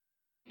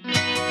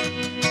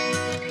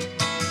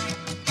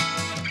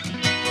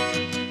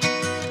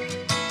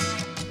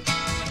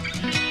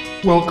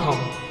Welcome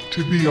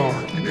to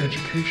VR in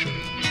Education.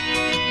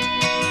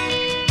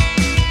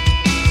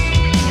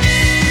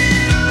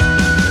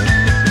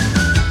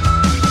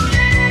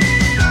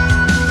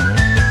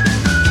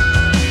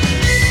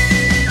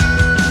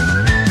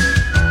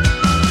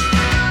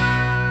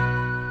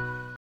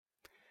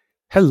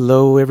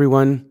 Hello,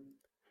 everyone.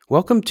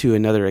 Welcome to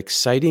another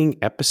exciting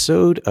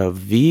episode of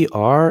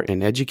VR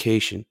in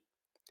Education.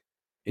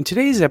 In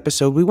today's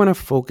episode, we want to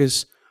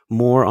focus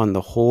more on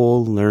the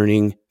whole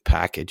learning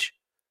package.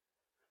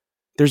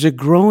 There's a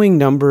growing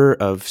number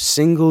of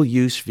single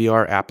use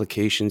VR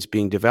applications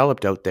being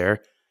developed out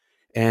there,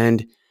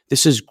 and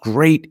this is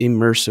great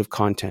immersive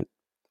content.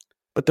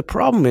 But the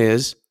problem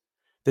is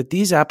that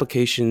these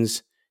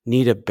applications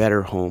need a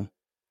better home.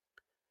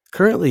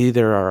 Currently,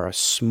 there are a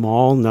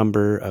small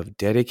number of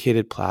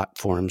dedicated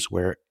platforms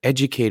where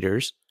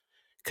educators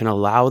can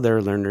allow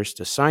their learners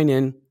to sign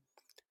in,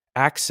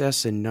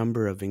 access a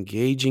number of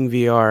engaging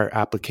VR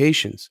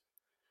applications.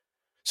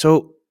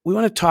 So, we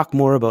want to talk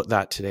more about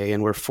that today,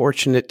 and we're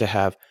fortunate to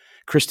have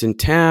Kristen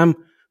Tam,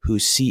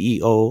 who's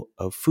CEO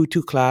of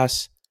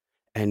FutuClass,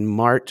 and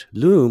Mart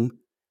Loom,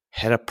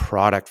 head of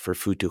product for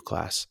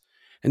FutuClass.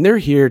 And they're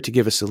here to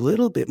give us a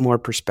little bit more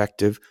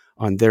perspective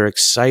on their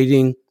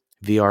exciting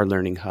VR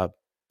learning hub.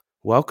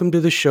 Welcome to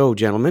the show,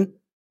 gentlemen.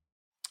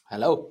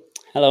 Hello.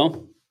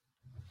 Hello.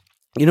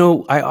 You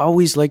know, I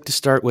always like to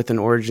start with an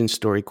origin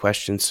story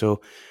question.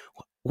 So,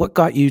 what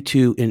got you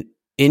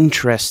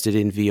interested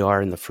in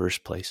VR in the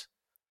first place?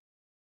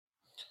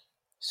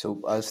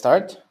 So I'll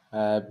start.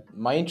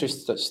 My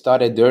interest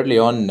started early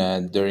on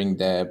during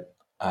the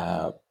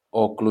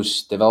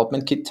Oculus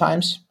development kit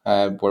times,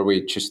 where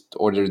we just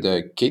order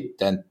the kit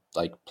and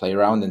like play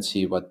around and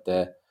see what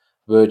the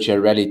virtual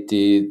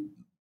reality,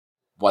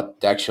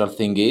 what the actual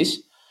thing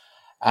is.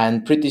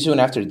 And pretty soon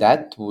after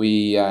that,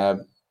 we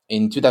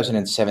in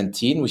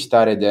 2017 we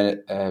started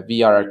a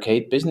VR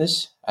arcade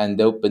business and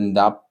opened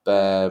up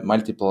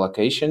multiple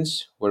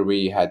locations where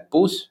we had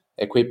booths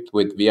equipped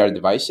with VR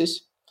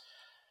devices.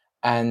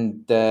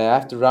 And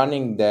after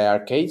running the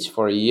arcades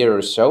for a year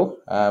or so,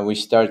 we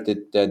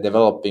started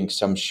developing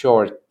some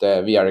short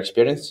VR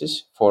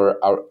experiences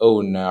for our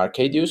own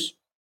arcade use.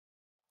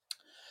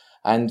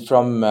 And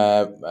from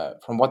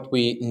what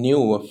we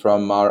knew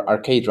from our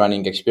arcade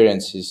running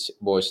experiences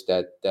was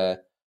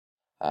that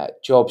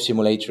Job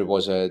Simulator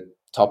was a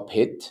top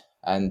hit,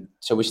 and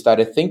so we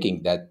started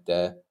thinking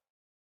that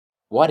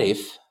what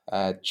if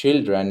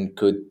children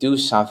could do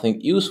something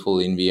useful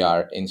in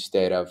VR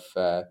instead of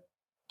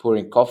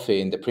pouring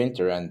coffee in the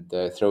printer and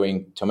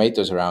throwing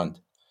tomatoes around,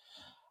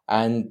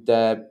 and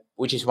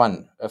which is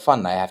fun,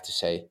 I have to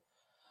say.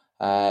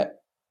 Uh,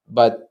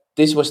 but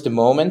this was the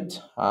moment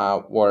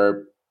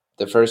where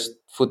the first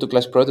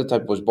PhotoClass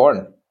prototype was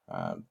born,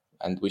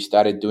 and we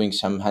started doing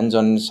some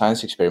hands-on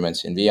science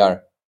experiments in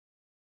VR.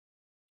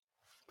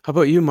 How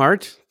about you,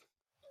 Mart?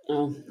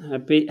 Oh,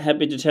 happy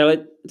to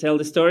tell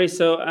the story.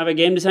 So I have a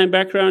game design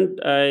background.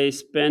 I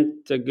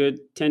spent a good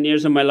 10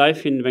 years of my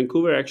life in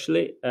Vancouver.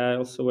 Actually, I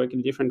also work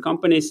in different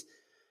companies,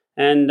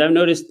 and I've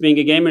noticed being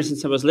a gamer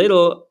since I was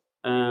little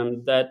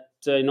that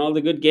in all the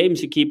good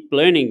games you keep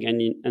learning,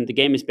 and the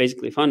game is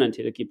basically fun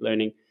until you keep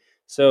learning.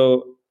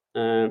 So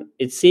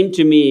it seemed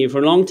to me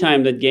for a long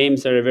time that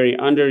games are a very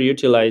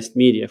underutilized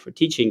media for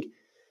teaching,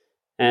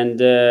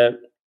 and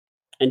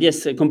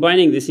yes,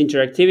 combining this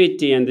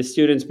interactivity and the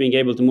students being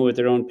able to move at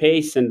their own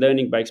pace and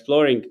learning by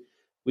exploring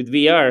with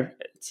VR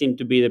seemed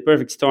to be the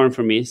perfect storm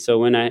for me. So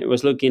when I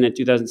was looking at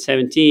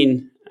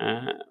 2017,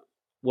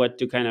 what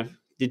to kind of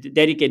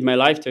dedicate my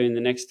life to in the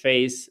next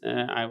phase,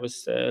 I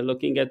was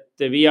looking at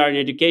the VR in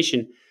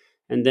education.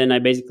 And then I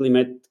basically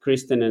met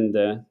Kristen,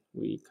 and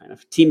we kind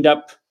of teamed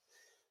up.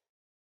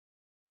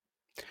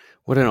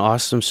 What an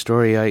awesome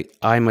story.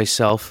 I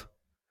myself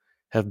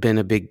have been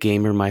a big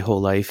gamer my whole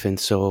life, and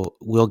so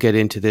we'll get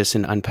into this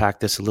and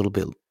unpack this a little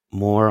bit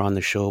more on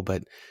the show,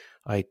 but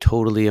I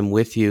totally am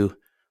with you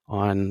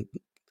on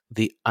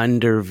the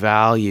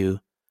undervalue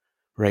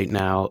right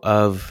now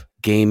of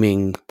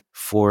gaming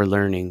for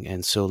learning.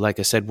 And so, like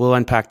I said, we'll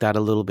unpack that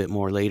a little bit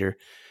more later.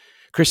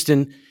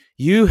 Kristen,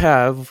 you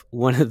have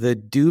one of the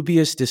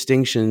dubious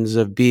distinctions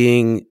of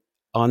being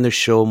on the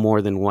show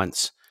more than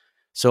once.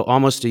 So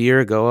almost a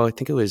year ago, I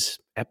think it was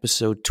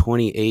episode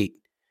 28,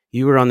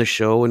 you were on the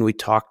show and we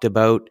talked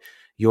about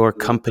your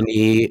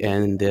company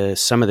and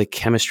some of the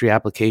chemistry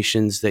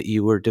applications that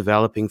you were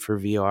developing for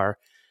VR.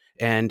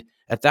 And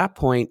at that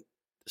point,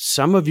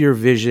 some of your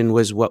vision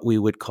was what we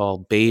would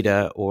call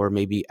beta or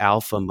maybe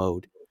alpha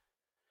mode.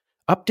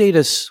 Update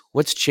us.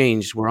 What's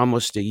changed? We're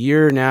almost a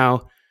year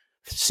now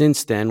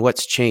since then.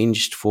 What's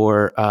changed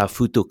for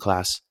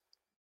FutuClass?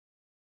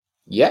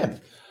 Yeah,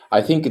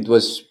 I think it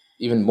was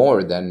even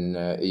more than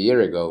a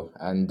year ago,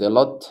 and a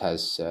lot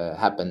has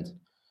happened.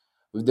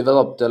 We've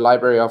developed a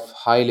library of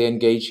highly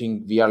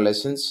engaging VR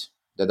lessons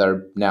that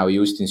are now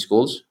used in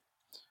schools,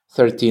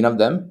 13 of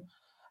them,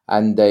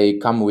 and they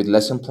come with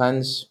lesson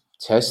plans,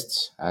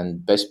 tests,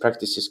 and best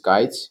practices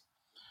guides.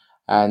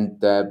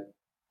 And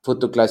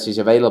PhotoClass is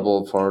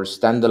available for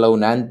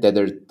standalone and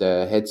tethered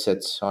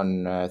headsets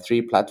on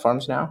 3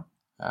 platforms now: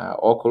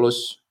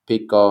 Oculus,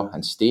 Pico,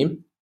 and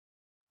Steam.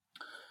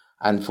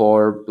 And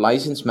for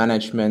license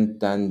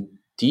management and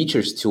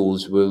teachers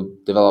tools, we'll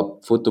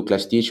develop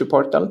PhotoClass Teacher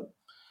Portal,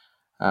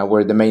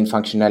 where the main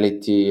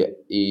functionality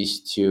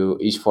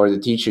is for the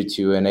teacher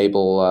to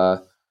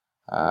enable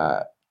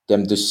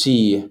them to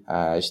see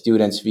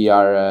students'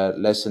 VR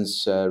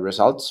lessons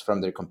results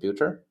from their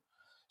computer.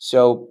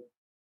 So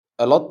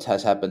a lot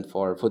has happened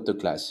for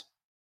PhotoClass.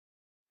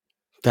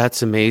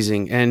 That's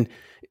amazing. And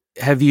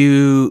have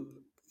you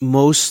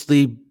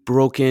mostly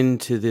broke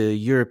into the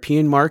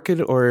European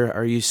market, or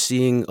are you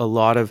seeing a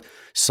lot of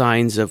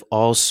signs of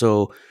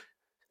also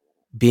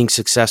being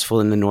successful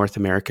in the North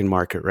American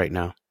market right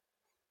now?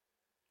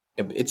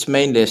 It's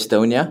mainly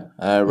Estonia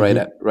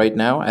right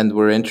now, and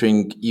we're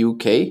entering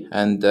UK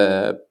and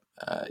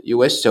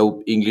US,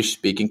 so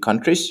English-speaking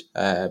countries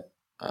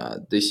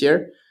this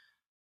year.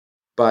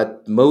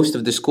 But most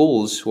of the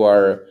schools who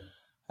are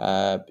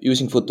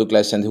using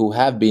PhotoClass and who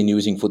have been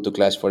using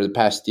PhotoClass for the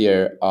past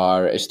year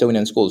are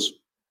Estonian schools.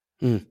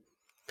 Mm.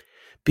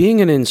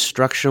 Being an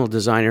instructional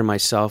designer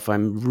myself,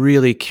 I'm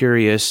really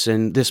curious,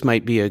 and this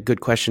might be a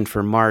good question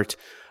for Mart,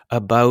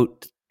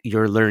 about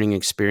your learning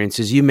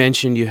experiences. You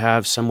mentioned you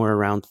have somewhere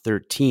around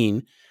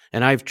 13,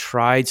 and I've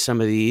tried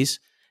some of these,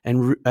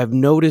 and I've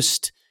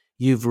noticed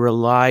you've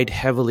relied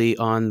heavily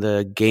on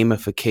the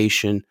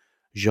gamification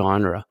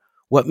genre.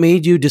 What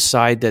made you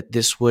decide that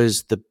this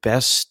was the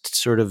best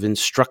sort of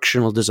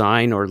instructional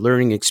design or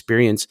learning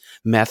experience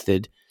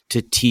method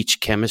to teach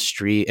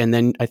chemistry? And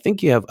then I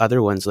think you have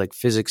other ones like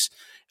physics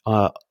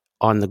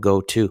on the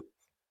go too.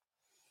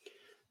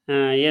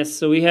 Yes,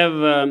 so we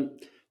have,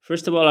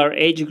 first of all, our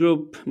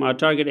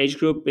target age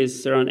group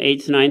is around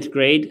 8th, ninth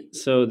grade.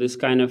 So this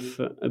kind of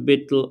a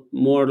bit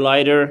more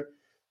lighter,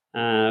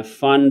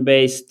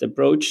 fun-based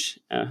approach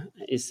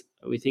is,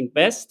 we think,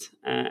 best.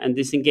 And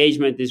this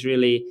engagement is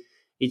really,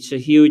 it's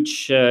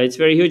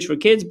very huge for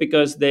kids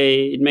because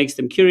it makes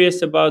them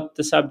curious about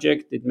the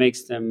subject. It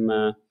makes them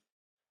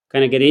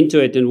kind of get into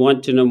it and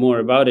want to know more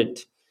about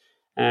it.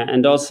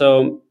 And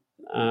also,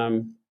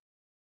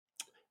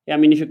 yeah, I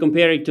mean, if you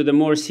compare it to the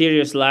more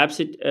serious lab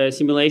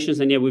simulations,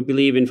 then yeah, we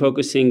believe in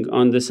focusing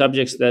on the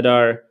subjects that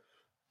are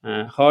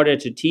harder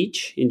to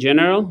teach in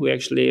general. We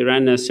actually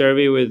ran a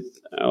survey with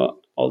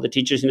all the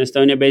teachers in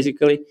Estonia,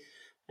 basically,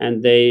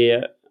 and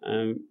they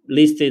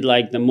listed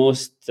like the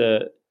most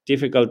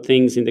difficult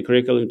things in the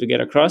curriculum to get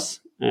across,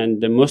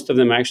 and most of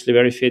them are actually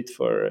very fit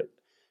for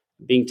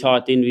being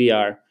taught in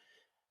VR.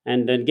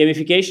 And then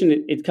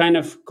gamification, it kind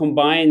of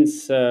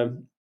combines.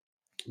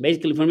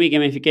 Basically, for me,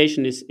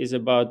 gamification is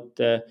about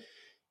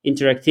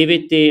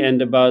interactivity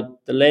and about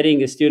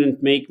letting a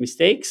student make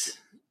mistakes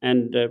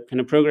and kind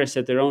of progress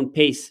at their own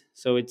pace.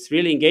 So it's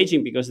really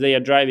engaging because they are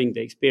driving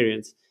the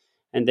experience,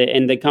 and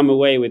they come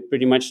away with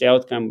pretty much the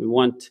outcome we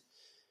want,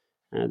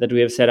 that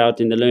we have set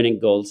out in the learning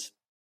goals.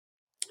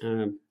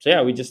 So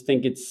yeah, we just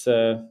think it's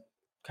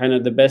kind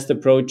of the best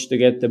approach to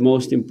get the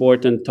most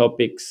important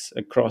topics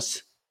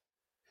across.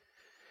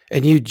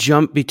 And you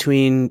jump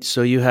between,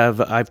 so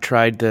I've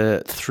tried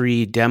the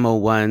 3 demo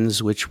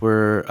ones, which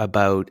were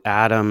about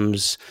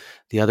atoms.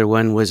 The other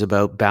one was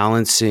about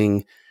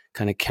balancing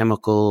kind of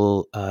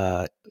chemical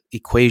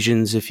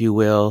equations, if you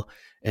will.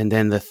 And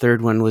then the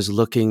third one was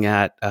looking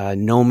at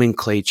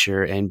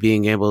nomenclature and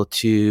being able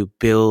to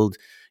build,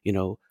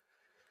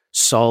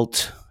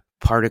 salt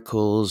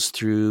particles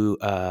through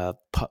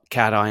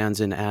cations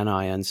and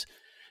anions.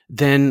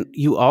 Then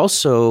you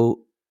also,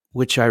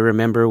 which I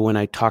remember when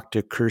I talked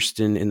to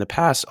Kirsten in the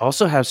past,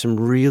 also have some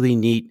really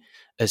neat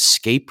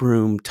escape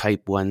room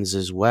type ones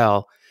as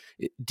well.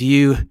 Do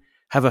you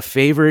have a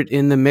favorite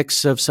in the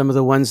mix of some of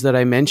the ones that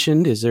I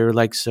mentioned? Is there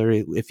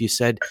if you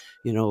said,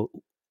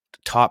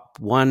 top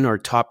 1 or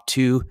top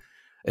 2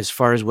 as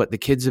far as what the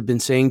kids have been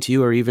saying to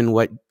you, or even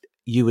what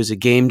you as a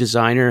game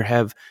designer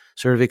have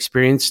sort of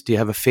experienced? Do you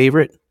have a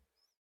favorite?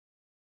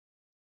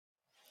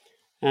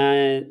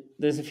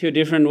 There's a few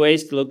different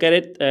ways to look at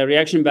it.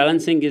 Reaction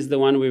balancing is the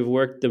one we've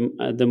worked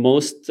the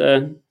most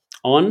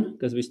on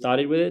because we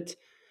started with it.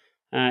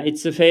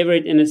 It's a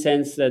favorite in a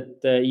sense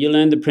that you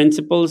learn the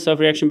principles of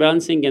reaction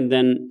balancing, and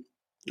then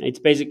it's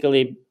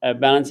basically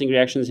balancing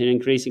reactions in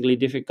increasingly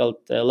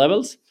difficult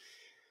levels.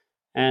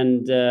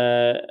 And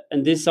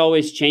this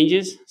always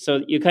changes.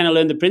 So you kind of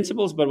learn the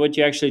principles, but what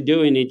you actually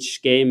do in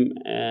each game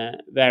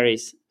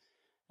varies.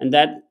 And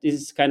that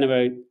is kind of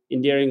a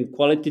endearing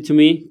quality to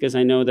me because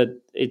I know that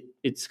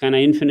it's kind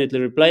of infinitely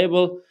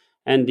replayable.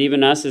 And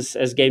even us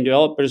as game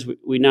developers,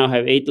 we now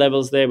have 8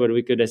 levels there, but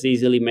we could as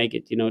easily make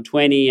it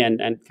 20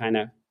 and kind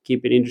of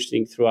keep it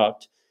interesting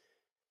throughout.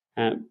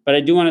 But I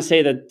do want to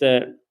say that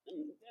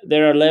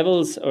there are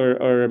levels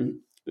or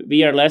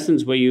VR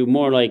lessons where you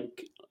more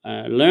like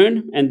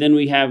learn, and then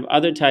we have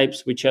other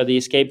types, which are the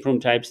escape room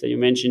types that you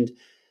mentioned,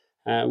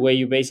 where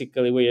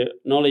your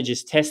knowledge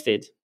is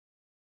tested.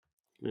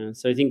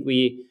 So I think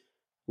we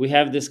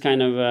have this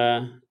kind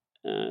of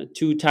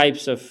 2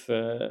 types of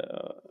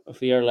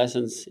VR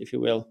lessons, if you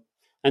will.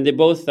 and they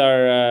both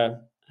are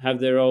have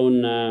their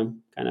own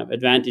kind of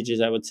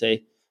advantages, I would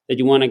say. That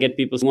you want to get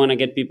people want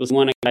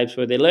to types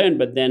where they learn,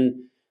 but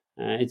then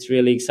it's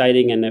really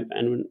exciting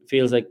and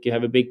feels like you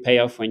have a big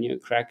payoff when you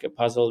crack a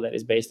puzzle that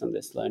is based on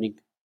this learning.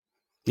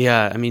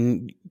 Yeah, I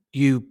mean,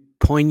 you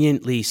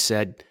poignantly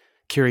said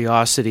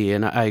curiosity,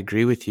 and I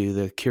agree with you.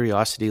 The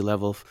curiosity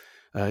level,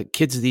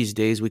 kids these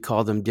days, we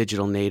call them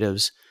digital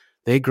natives.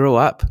 They grow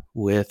up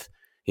with,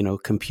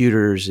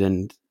 computers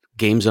and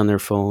games on their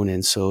phone,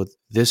 and so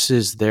this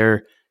is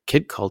their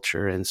kid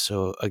culture. And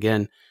so,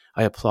 again,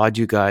 I applaud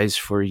you guys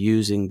for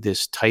using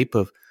this type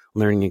of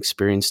learning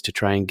experience to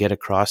try and get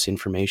across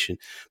information.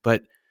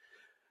 But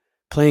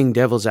playing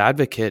devil's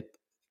advocate,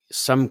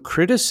 some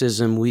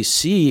criticism we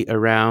see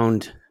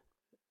around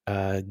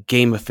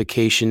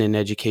gamification in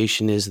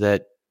education is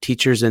that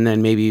teachers and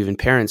then maybe even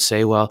parents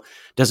say, well,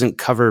 it doesn't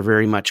cover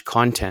very much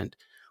content.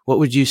 What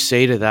would you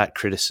say to that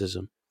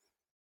criticism?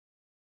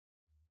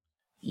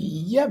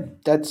 Yeah,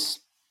 that's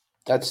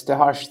the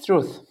harsh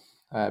truth.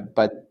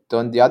 But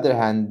on the other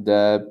hand,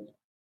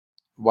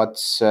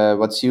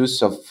 what's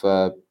use of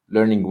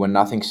learning when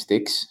nothing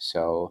sticks?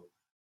 So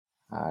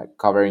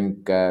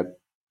covering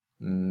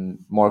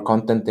more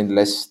content in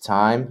less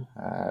time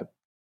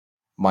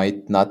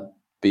might not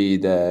be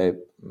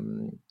the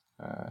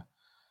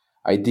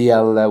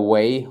ideal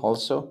way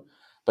also.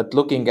 But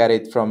looking at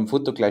it from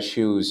Futuglass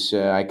shoes,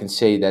 I can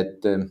say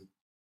that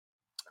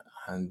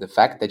and the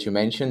fact that you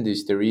mentioned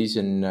is the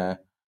reason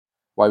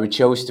why we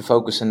chose to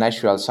focus on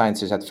natural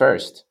sciences at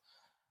first.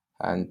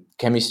 And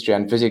chemistry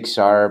and physics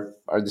are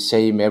the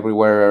same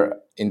everywhere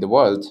in the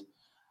world,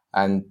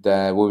 and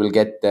we will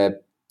get the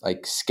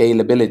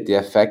scalability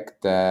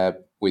effect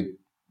with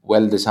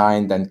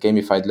well-designed and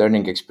gamified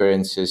learning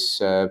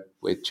experiences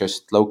with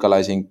just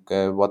localizing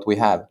what we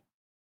have.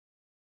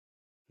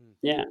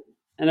 Yeah,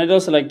 and I'd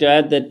also like to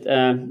add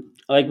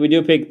that we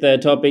do pick the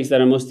topics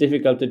that are most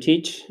difficult to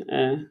teach,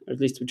 or at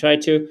least we try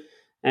to,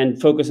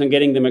 and focus on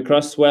getting them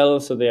across well,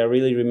 so they are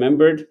really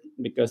remembered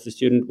because the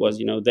student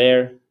was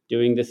there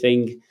doing the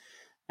thing.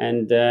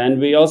 And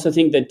we also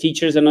think that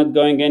teachers are not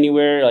going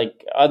anywhere.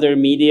 Like other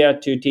media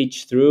to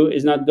teach through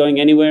is not going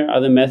anywhere.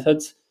 Other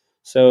methods.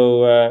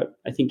 So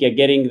I think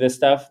getting the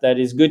stuff that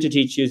is good to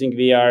teach using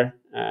VR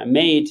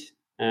made,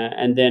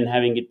 and then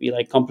having it be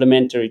like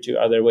complementary to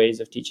other ways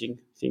of teaching,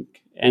 I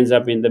think ends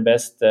up in the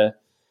best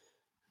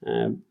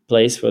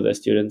place for the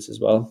students as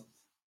well.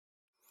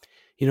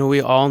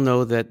 We all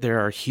know that there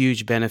are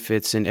huge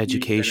benefits in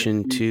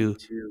education to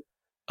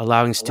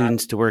allowing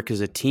students to work as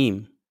a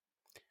team.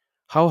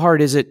 How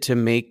hard is it to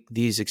make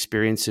these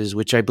experiences,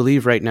 which I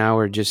believe right now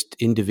are just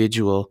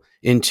individual,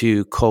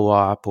 into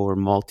co-op or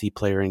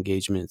multiplayer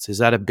engagements? Is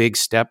that a big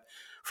step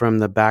from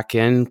the back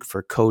end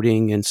for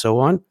coding and so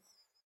on?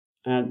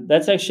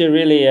 That's actually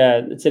really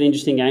it's an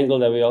interesting angle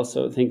that we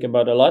also think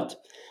about a lot.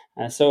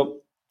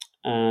 So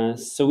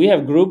we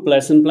have group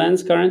lesson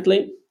plans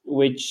currently,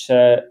 which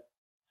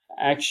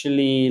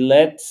actually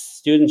lets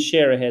students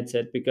share a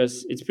headset,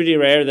 because it's pretty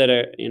rare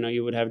that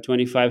you would have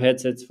 25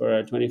 headsets for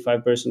a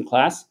 25-person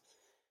class.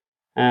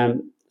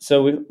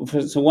 So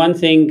one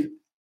thing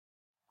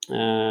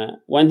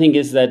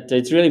is that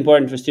it's really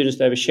important for students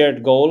to have a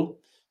shared goal,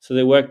 so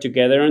they work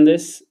together on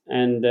this.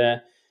 And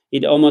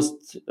it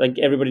almost like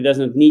everybody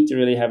doesn't need to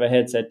really have a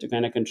headset to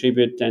kind of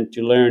contribute and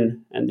to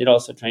learn. And it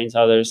also trains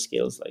other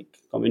skills like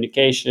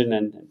communication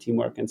and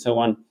teamwork and so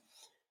on.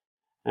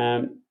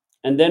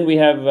 And then we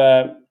have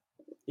a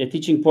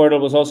teaching portal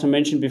was also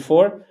mentioned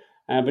before.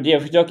 But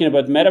if we're talking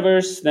about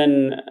metaverse,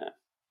 then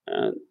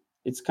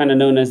it's kind of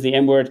known as the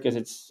M word because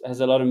it has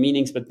a lot of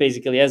meanings. But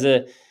basically, as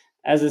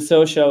a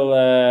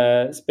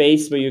social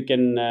space where you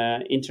can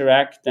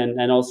interact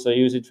and also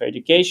use it for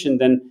education,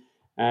 then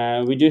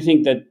we do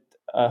think that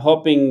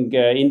hopping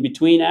in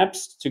between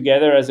apps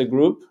together as a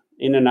group,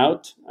 in and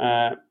out,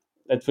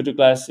 that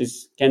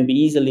Futuglass can be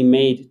easily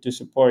made to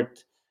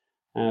support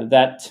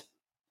that.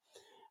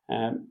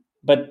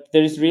 But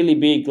there is really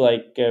big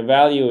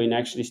value in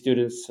actually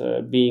students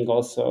being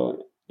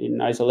also in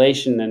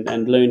isolation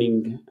and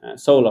learning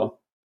solo.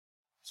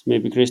 So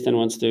maybe Christian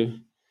wants to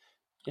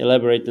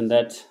elaborate on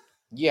that.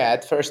 Yeah,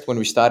 at first when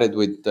we started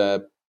with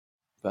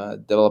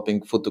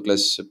developing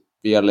Futuglass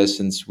VR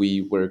lessons,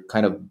 we were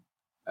kind of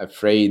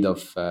afraid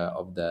of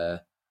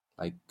the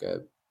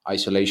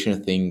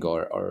isolation thing,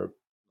 or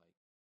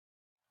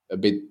a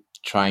bit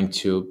trying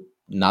to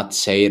not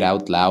say it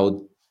out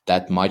loud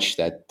that much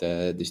that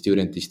the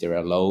student is there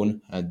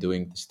alone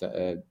doing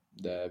the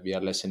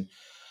VR lesson.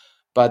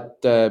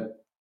 But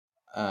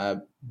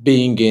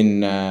being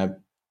in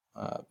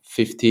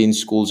 15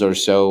 schools or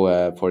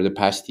so for the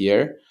past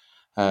year,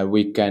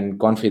 we can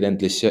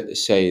confidently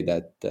say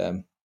that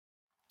the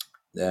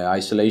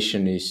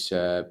isolation is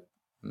a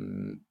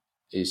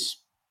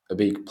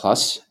big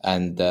plus,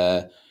 and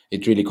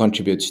it really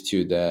contributes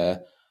to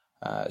the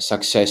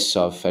success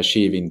of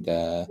achieving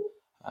the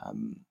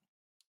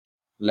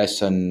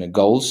lesson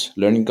goals,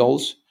 learning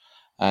goals.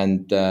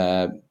 And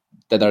that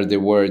are the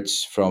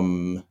words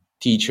from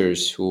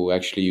teachers who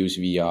actually use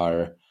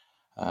VR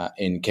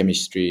in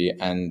chemistry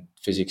and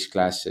physics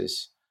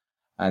classes.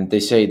 And they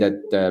say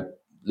that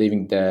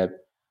leaving the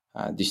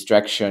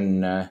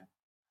distraction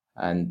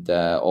and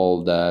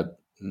all the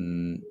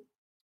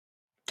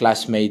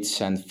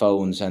classmates and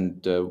phones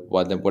and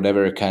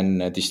whatever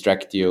can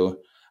distract you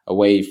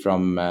away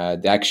from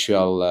the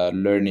actual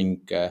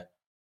learning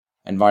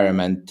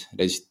environment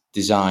that is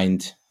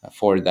designed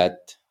for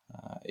that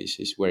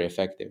is very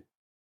effective.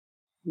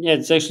 Yeah,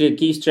 it's actually a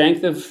key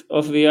strength of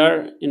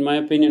VR, in my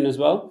opinion, as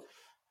well.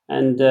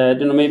 And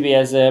maybe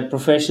as a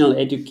professional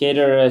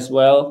educator as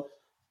well,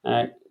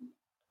 uh,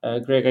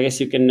 Greg, I guess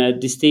you can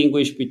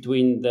distinguish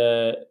between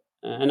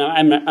and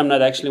I'm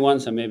not actually one,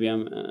 so maybe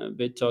I'm a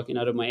bit talking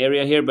out of my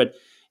area here, but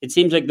it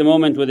seems like the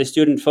moment where the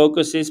student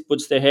focuses,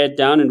 puts their head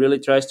down, and really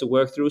tries to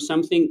work through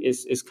something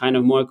is kind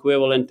of more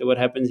equivalent to what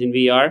happens in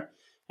VR.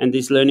 And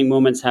these learning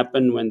moments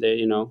happen when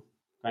they,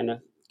 kind of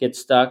get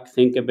stuck,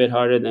 think a bit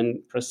harder,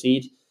 then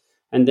proceed.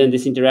 And then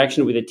this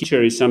interaction with the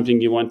teacher is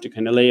something you want to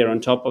kind of layer on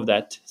top of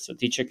that, so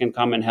teacher can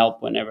come and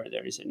help whenever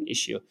there is an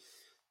issue.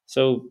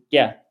 So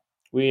yeah,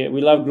 we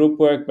love group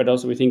work, but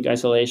also we think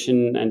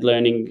isolation and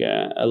learning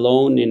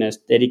alone in a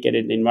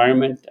dedicated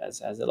environment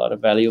has a lot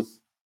of value.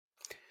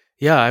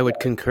 Yeah, I would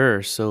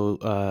concur. So,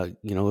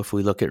 if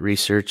we look at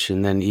research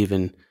and then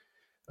even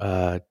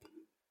uh,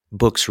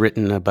 books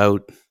written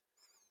about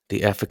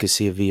the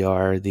efficacy of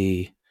VR,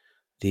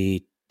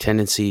 the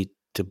tendency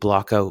to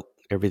block out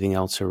everything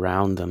else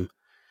around them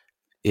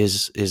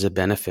is a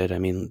benefit. I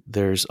mean,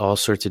 there's all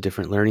sorts of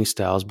different learning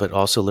styles, but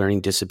also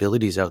learning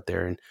disabilities out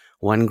there. And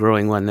one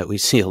growing one that we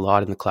see a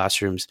lot in the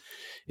classrooms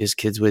is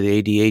kids with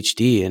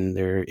ADHD and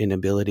their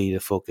inability to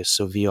focus.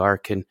 So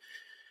VR can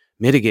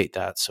mitigate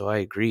that. So I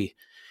agree.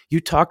 You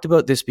talked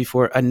about this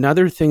before.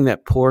 Another thing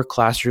that poor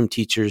classroom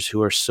teachers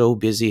who are so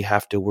busy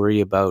have to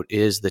worry about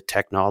is the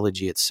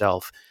technology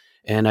itself.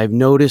 And I've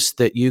noticed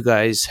that you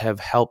guys have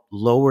helped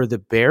lower the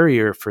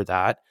barrier for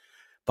that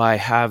by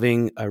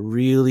having a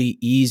really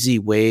easy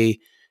way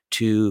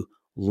to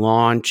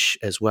launch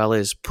as well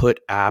as put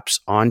apps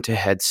onto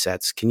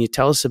headsets. Can you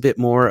tell us a bit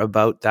more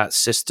about that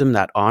system,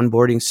 that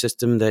onboarding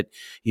system that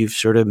you've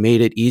sort of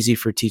made it easy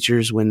for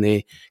teachers when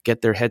they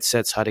get their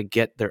headsets, how to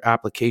get their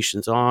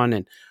applications on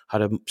and how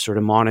to sort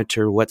of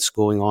monitor what's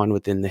going on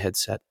within the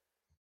headset?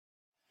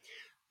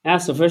 Yeah,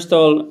 so first of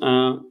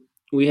all,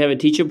 we have a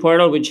teacher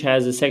portal which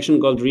has a section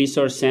called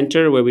Resource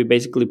Center where we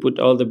basically put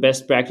all the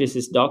best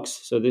practices docs.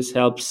 So this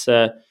helps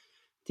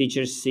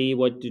teachers see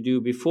what to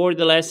do before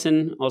the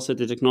lesson, also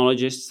the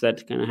technologists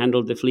that kind of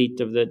handle the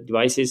fleet of the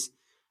devices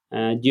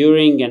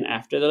during and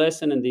after the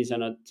lesson. And these are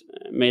not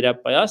made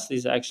up by us,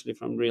 these are actually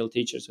from real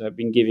teachers who have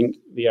been giving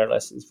VR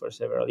lessons for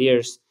several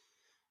years.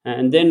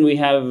 And then we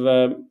have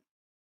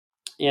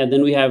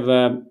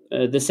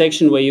the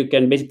section where you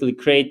can basically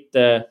create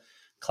the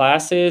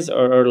classes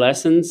or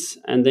lessons,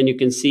 and then you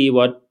can see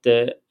what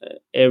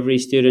every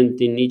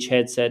student in each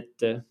headset,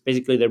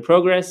 basically their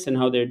progress and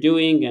how they're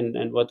doing,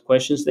 and what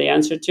questions they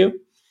answer to.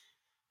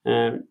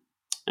 Um,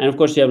 and of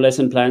course, you have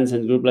lesson plans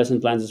and group lesson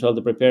plans as well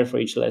to prepare for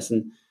each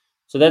lesson.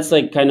 So that's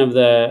like kind of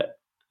the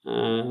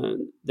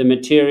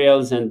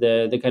materials and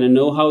the kind of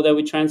know-how that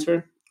we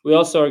transfer. We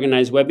also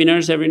organize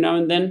webinars every now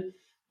and then,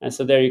 and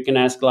so there you can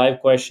ask live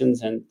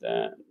questions and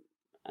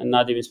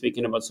not even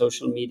speaking about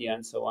social media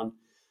and so on.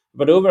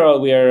 But overall,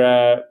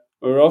 we're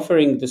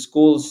offering the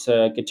schools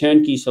a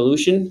turnkey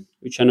solution,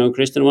 which I know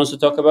Kristen wants to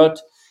talk about.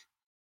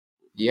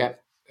 Yeah,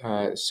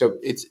 so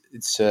it's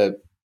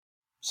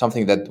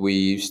something that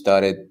we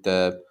started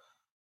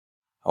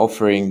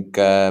offering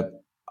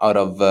out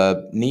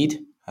of need.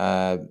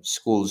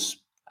 Schools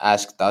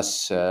asked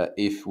us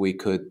if we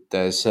could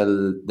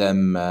sell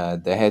them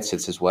the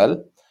headsets as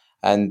well,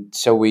 and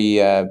so we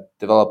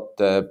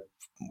developed.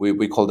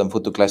 We call them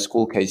PhotoClass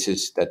school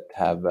cases that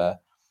have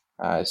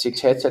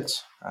 6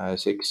 headsets,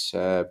 6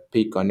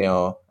 Pico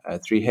Neo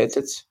 3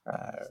 headsets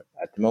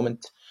at the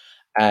moment,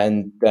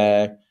 and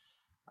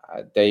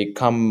they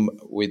come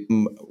with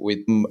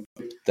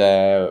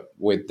the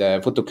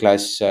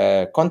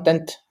PhotoClass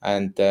content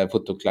and the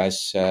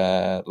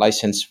PhotoClass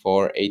license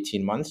for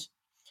 18 months.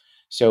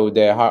 So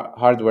the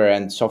hardware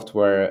and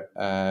software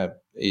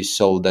is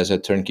sold as a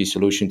turnkey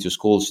solution to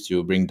schools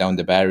to bring down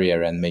the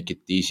barrier and make it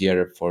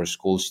easier for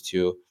schools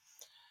to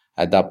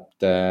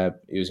adapt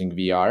using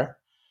VR.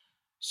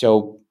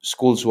 So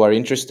schools who are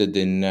interested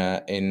in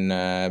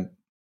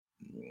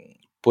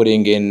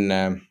putting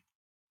in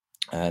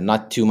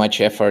not too much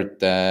effort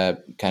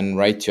can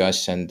write to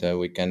us, and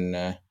we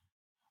can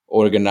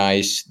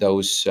organize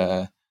those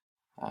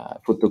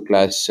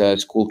PhotoClass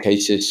school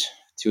cases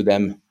to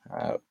them.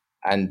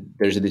 And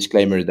there's a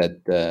disclaimer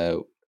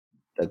that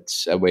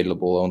that's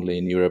available only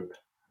in Europe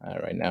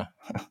right now.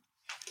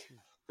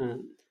 Uh,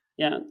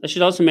 yeah, I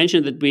should also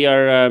mention that we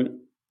are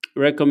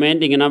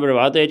recommending a number of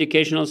other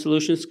educational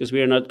solutions because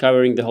we are not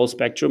covering the whole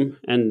spectrum.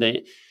 And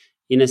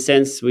in a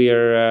sense, we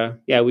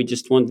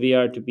just want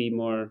VR to be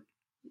more,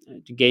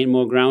 to gain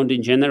more ground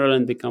in general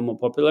and become more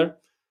popular.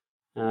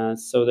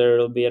 So there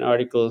will be an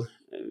article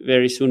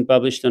very soon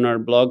published on our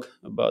blog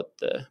about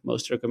the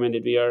most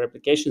recommended VR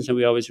applications, and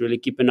we always really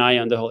keep an eye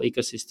on the whole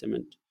ecosystem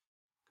and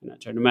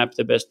try to map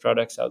the best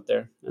products out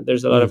there. And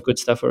there's a lot of good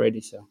stuff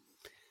already. So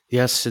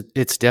yes,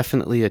 it's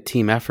definitely a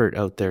team effort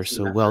out there.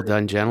 So well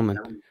done,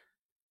 gentlemen.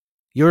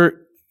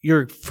 Your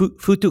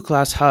Futu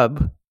Class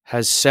Hub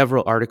has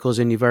several articles,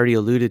 and you've already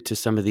alluded to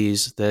some of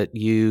these that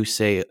you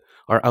say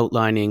are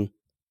outlining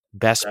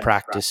best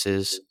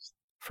practices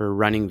for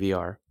running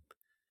VR.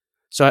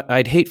 So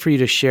I'd hate for you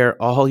to share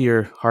all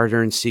your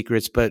hard-earned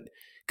secrets, but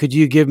could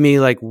you give me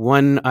like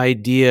one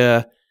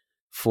idea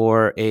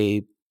for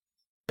a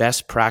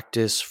best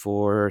practice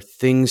for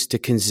things to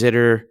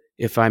consider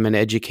if I'm an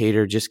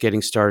educator just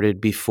getting started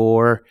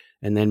before,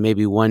 and then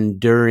maybe one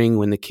during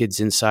when the kid's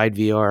inside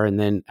VR, and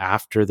then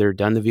after they're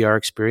done the VR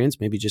experience,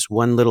 maybe just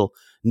one little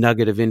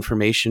nugget of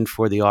information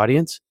for the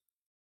audience?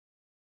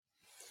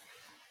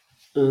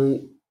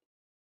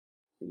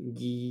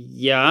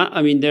 Yeah,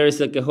 I mean, there is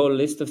like a whole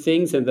list of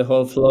things and the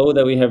whole flow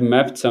that we have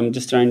mapped. So I'm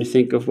just trying to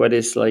think of what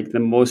is like the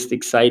most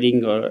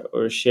exciting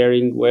or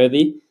sharing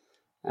worthy.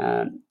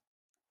 I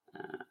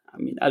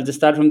mean, I'll just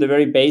start from the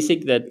very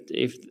basic that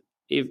if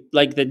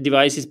like the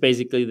devices,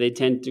 basically, they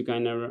tend to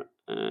kind of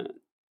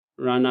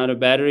run out of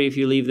battery if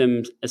you leave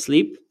them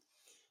asleep.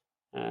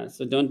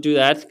 So don't do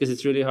that, because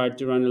it's really hard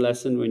to run a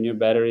lesson when your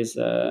batteries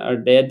are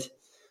dead.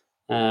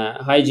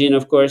 Hygiene,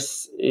 of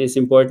course, is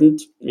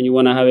important, and you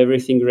want to have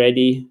everything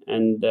ready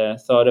and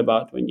thought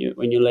about when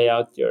you lay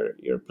out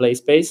your play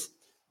space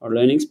or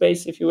learning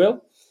space, if you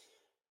will.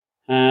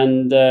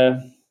 And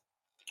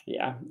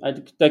yeah,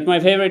 like my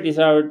favorite is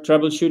our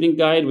troubleshooting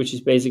guide, which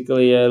is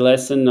basically a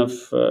lesson of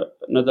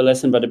not a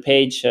lesson but a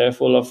page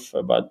full of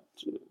about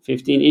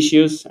 15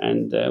 issues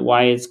and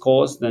why it's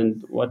caused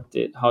and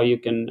how you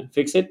can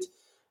fix it.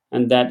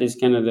 And that is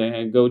kind of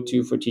the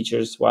go-to for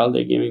teachers while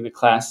they're giving the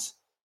class.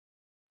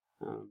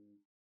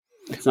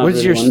 It's not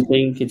really one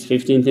thing, it's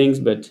 15 things,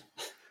 but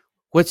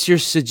what's your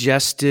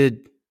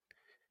suggested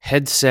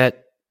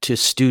headset to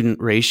student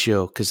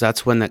ratio? Because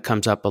that's one that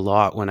comes up a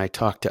lot when I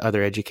talk to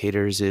other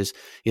educators is,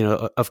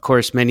 of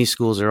course, many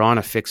schools are on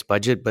a fixed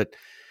budget, but,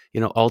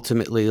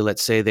 ultimately,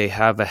 let's say they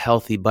have a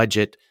healthy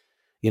budget,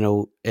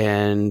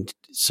 and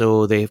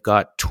so they've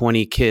got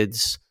 20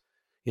 kids,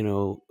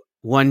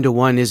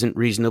 1-to-1 isn't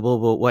reasonable,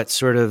 but what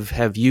sort of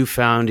have you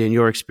found in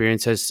your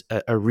experience as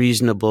a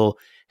reasonable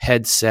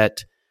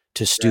headset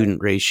to student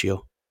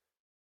ratio?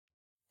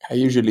 I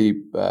usually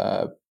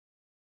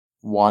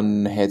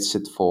one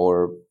headset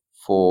for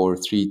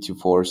 3 to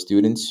 4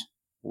 students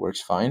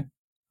works fine.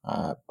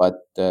 But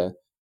there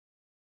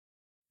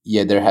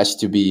has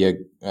to be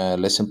a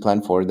lesson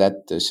plan for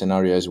that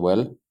scenario as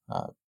well,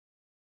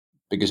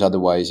 because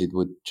otherwise it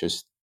would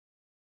just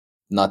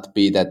not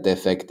be that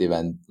effective,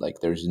 and like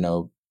there's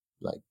no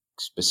like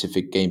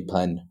specific game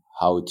plan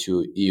how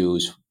to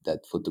use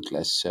that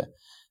Futu-Class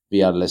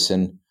VR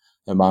lesson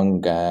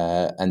among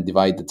and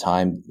divide the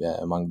time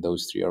among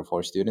those 3 or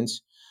 4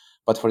 students.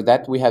 But for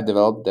that, we have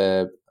developed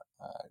the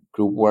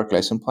group work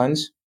lesson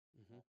plans.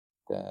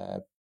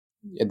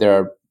 There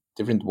are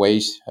different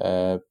ways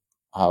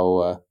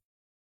how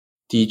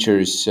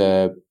teachers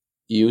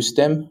use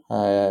them,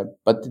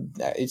 but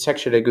it's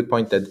actually a good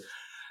point that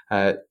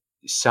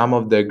some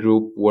of the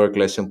group work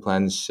lesson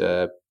plans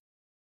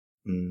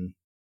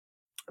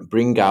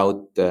bring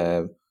out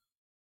the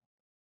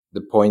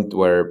point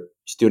where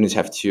students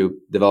have to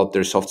develop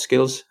their soft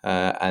skills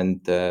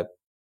and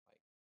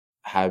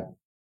have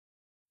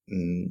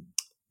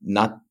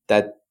not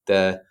that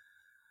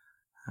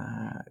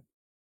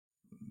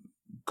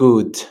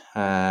good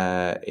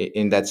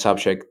in that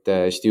subject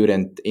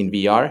student in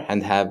VR,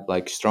 and have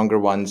like stronger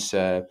ones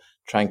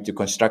trying to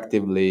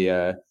constructively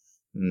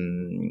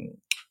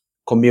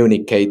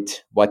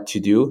communicate what to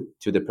do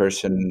to the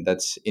person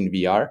that's in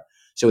VR,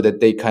 so that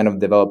they kind of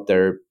develop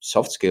their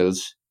soft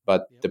skills,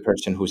 but the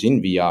person who's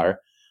in VR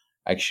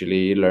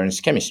actually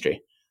learns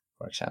chemistry,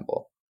 for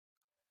example.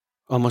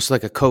 Almost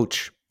like a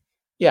coach.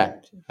 Yeah,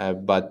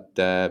 but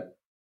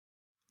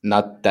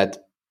not that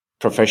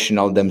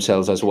professional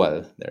themselves as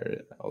well.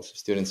 They're also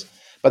students.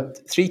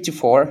 But 3 to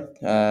 4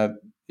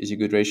 is a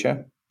good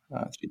ratio.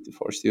 3 to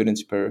 4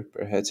 students per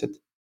headset.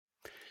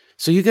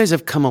 So you guys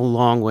have come a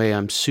long way.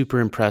 I'm super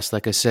impressed.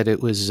 Like I said,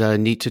 it was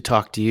neat to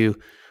talk to you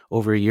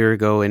over a year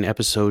ago in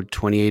episode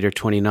 28 or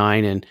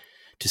 29 and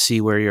to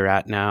see where you're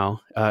at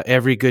now.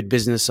 Every good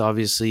business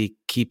obviously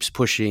keeps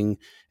pushing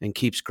and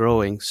keeps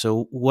growing.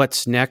 So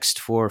what's next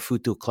for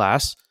Futu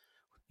Class?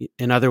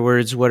 In other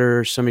words, what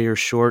are some of your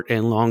short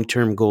and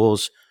long-term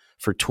goals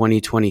for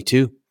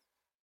 2022?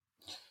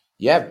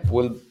 Yeah,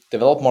 we'll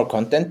develop more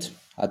content,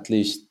 at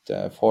least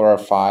 4 or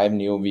 5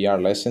 new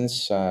VR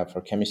lessons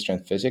for chemistry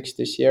and physics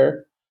this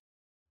year.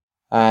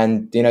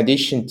 And in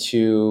addition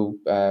to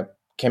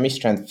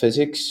chemistry and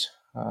physics,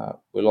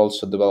 we'll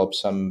also develop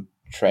some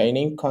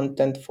training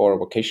content for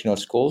vocational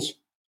schools.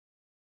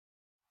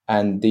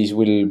 And these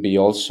will be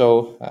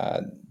also,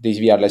 these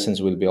VR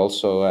lessons will be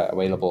also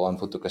available on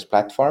Futu-Class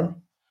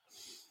platform.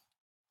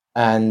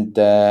 And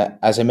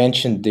as I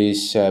mentioned,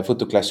 these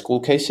Futu-Class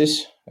school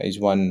cases is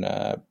one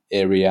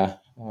area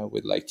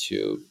we'd like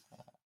to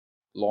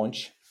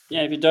launch.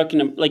 Yeah, if you're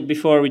talking like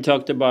before, we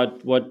talked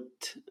about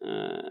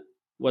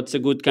what's a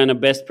good kind of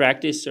best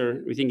practice,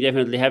 or we think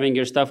definitely having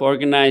your stuff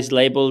organized,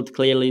 labeled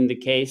clearly in the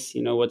case.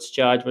 What's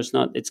charged, what's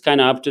not. It's kind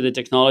of up to the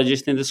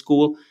technologist in the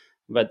school,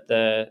 but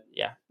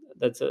yeah,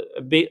 that's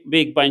a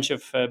big bunch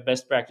of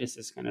best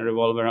practices kind of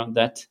revolve around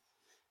that.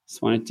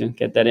 Just wanted to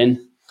get that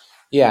in.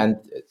 Yeah, and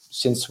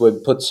since we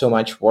put so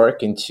much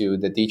work into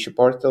the teacher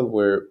portal,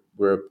 we're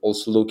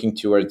also looking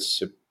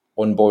towards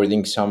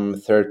onboarding some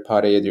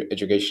third-party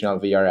educational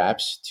VR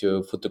apps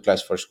to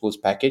Futuclass for Schools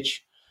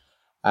package,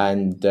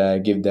 and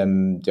give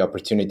them the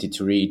opportunity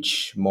to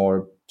reach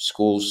more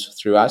schools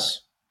through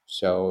us.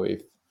 So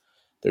if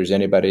there's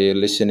anybody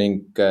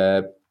listening,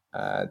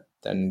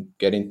 then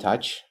get in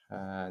touch.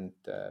 And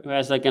Who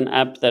has like an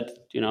app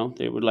that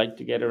they would like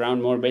to get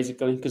around more,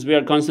 basically, because we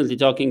are constantly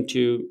talking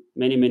to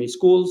many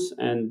schools,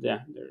 and yeah,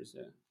 there's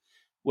a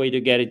way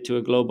to get it to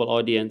a global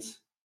audience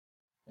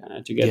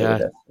together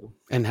with that.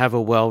 And have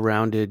a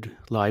well-rounded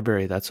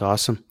library. That's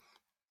awesome.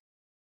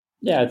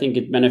 Yeah, I think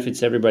it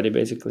benefits everybody,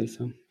 basically.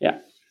 So yeah.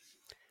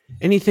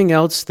 Anything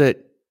else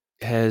that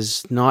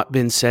has not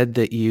been said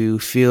that you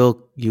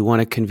feel you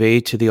want to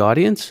convey to the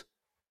audience?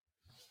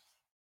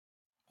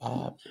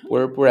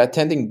 We're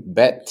attending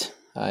BET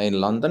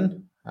in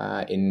London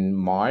in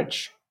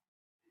March,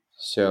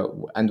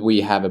 and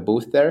we have a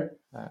booth there.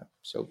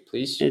 So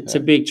please, it's a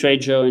big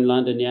trade show in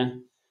London, yeah,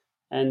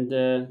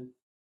 and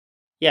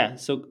yeah.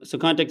 So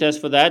contact us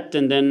for that,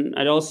 and then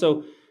I'd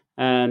also,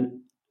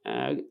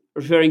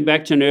 referring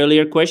back to an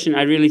earlier question,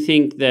 I really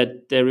think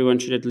that everyone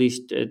should at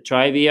least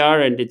try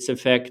VR and its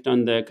effect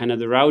on the kind of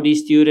the rowdy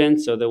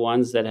students, or the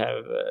ones that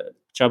have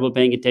trouble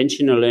paying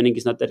attention or learning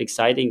is not that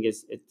exciting.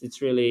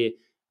 It's really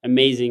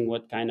amazing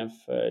what kind of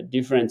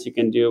difference you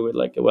can do with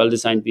like a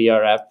well-designed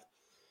VR app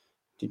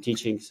to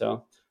teaching.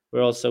 So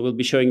we'll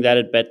be showing that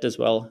at BET as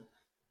well,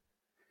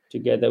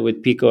 together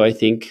with Pico, I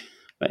think.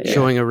 But,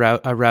 showing a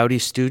rowdy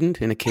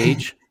student in a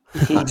cage.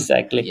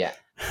 Exactly. Yeah.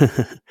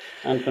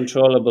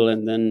 Uncontrollable,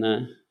 and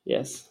then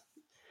yes.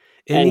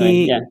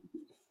 Anyway, yeah.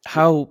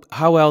 How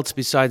else,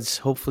 besides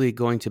hopefully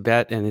going to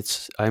BET, and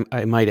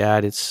I might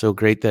add, it's so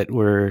great that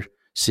we're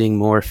seeing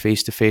more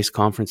face-to-face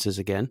conferences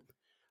again.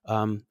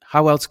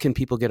 How else can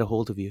people get a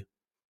hold of you?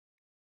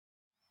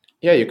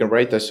 Yeah, you can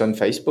write us on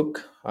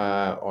Facebook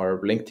or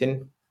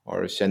LinkedIn,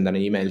 or send an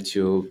email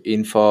to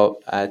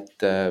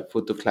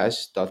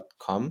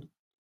info@futuclass.com.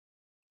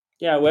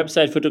 Yeah,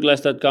 website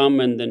futuclass.com,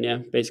 and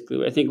then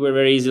basically I think we're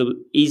very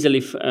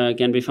easily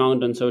can be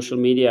found on social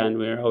media, and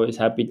we're always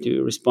happy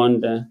to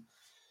respond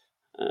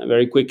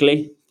very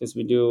quickly, because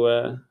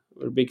we're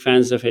big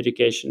fans of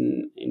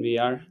education in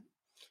VR,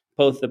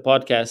 both the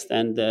podcast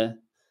and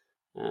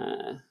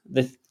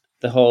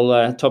the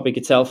whole topic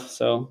itself.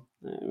 So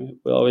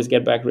we'll always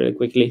get back really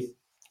quickly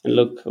and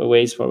look for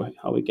ways for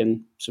how we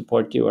can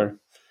support you or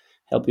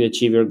help you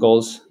achieve your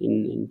goals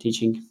in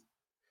teaching.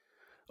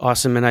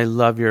 Awesome. And I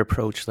love your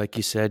approach. Like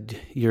you said,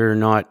 you're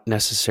not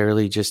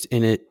necessarily just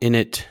in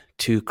it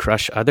to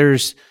crush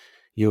others.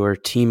 Your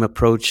team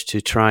approach to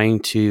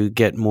trying to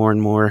get more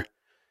and more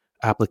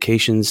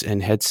applications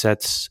and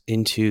headsets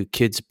into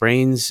kids'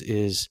 brains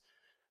is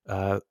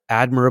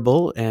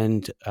admirable.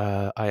 And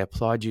I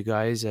applaud you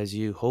guys as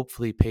you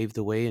hopefully pave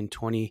the way in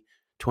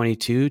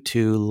 2022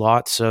 to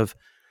lots of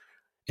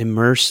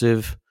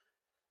immersive,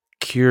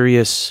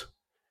 curious,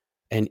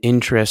 and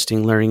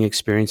interesting learning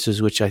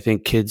experiences, which I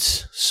think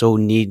kids so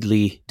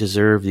needly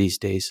deserve these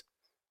days.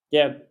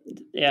 Yeah.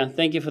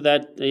 Thank you for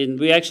that. And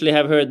we actually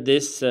have heard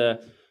this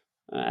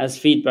as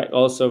feedback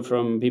also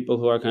from people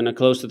who are kind of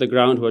close to the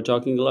ground, who are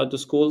talking a lot to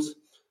schools,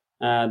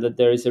 that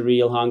there is a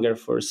real hunger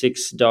for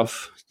 6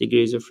 DOF,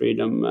 degrees of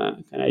freedom,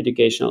 kind of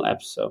educational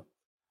apps. So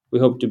we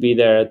hope to be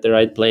there at the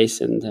right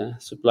place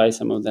and supply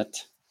some of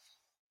that.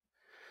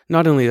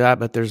 Not only that,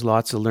 but there's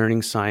lots of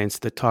learning science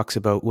that talks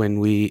about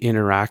when we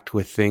interact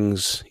with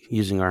things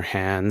using our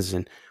hands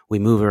and we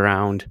move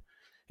around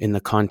in the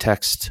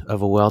context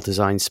of a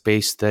well-designed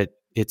space, that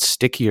it's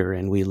stickier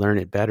and we learn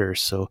it better.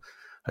 So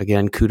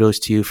again, kudos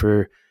to you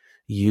for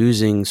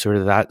using sort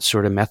of that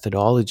sort of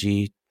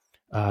methodology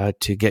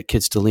to get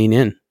kids to lean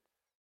in.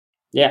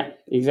 Yeah,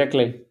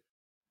 exactly.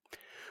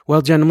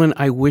 Well, gentlemen,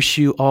 I wish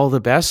you all the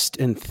best,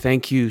 and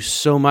thank you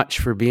so much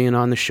for being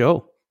on the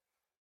show.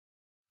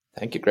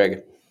 Thank you,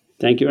 Greg.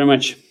 Thank you very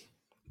much.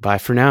 Bye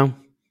for now.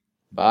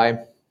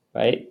 Bye.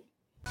 Bye.